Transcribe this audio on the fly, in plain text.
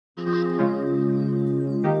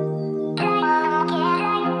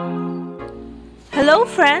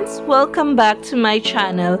Hello friends! Welcome back to my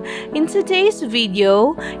channel. In today's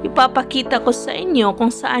video, ipapakita ko sa inyo kung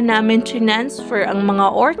saan namin transfer ang mga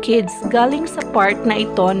orchids galing sa part na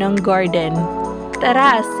ito ng garden.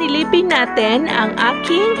 Tara, silipin natin ang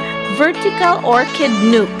aking vertical orchid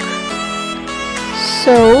nook.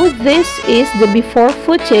 So, this is the before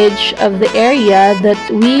footage of the area that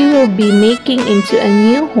we will be making into a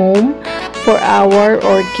new home for our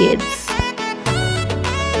orchids.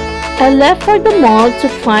 I left for the mall to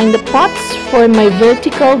find the pots for my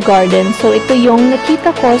vertical garden, so ito yung nakita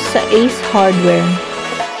ko sa Ace Hardware.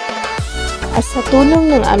 At sa tulong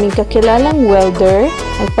ng aming kakilalang welder,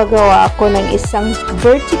 nagpagawa ako ng isang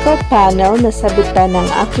vertical panel na sabitan ng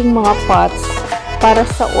aking mga pots para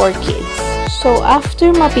sa orchids. So after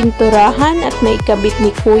mapinturahan at naikabit ni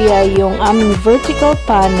Kuya yung aming vertical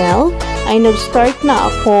panel, ay nag-start na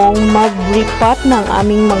akong mag-repot ng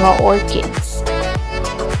aming mga orchids.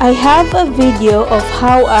 I have a video of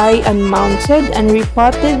how I unmounted and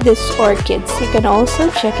repotted these orchids. You can also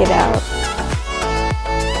check it out.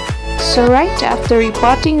 So right after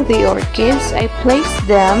repotting the orchids, I placed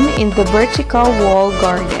them in the vertical wall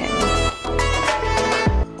garden.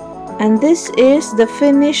 And this is the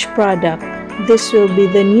finished product. This will be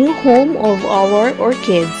the new home of our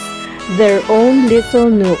orchids, their own little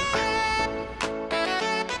nook.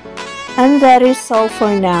 And that is all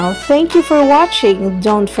for now. Thank you for watching.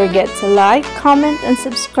 Don't forget to like, comment, and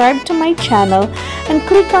subscribe to my channel and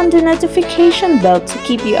click on the notification bell to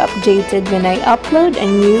keep you updated when I upload a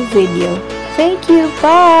new video. Thank you.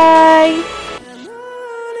 Bye!